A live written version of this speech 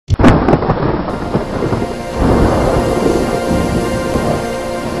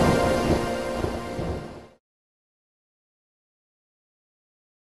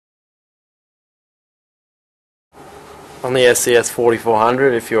On the SCS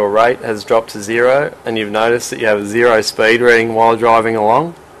 4400, if your rate has dropped to 0 and you've noticed that you have a 0 speed reading while driving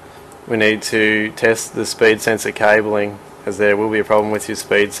along, we need to test the speed sensor cabling, as there will be a problem with your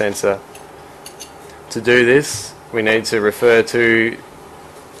speed sensor. To do this, we need to refer to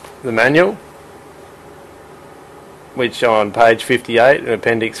the manual, which on page 58 in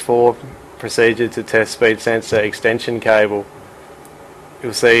Appendix 4, procedure to test speed sensor extension cable.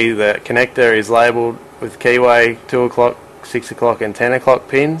 You'll see the connector is labelled with keyway 2 o'clock, 6 o'clock and 10 o'clock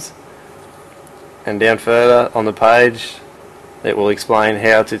pins, and down further on the page it will explain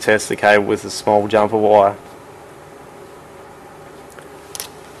how to test the cable with a small jumper wire.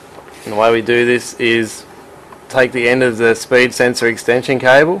 And the way we do this is take the end of the speed sensor extension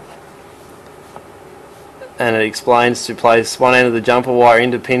cable, and it explains to place one end of the jumper wire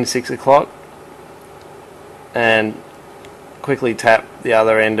into pin 6 o'clock and quickly tap the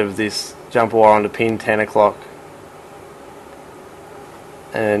other end of this jumper wire onto pin 10 o'clock.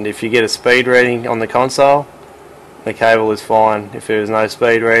 And if you get a speed reading on the console, the cable is fine. If there is no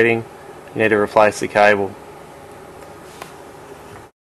speed reading, you need to replace the cable.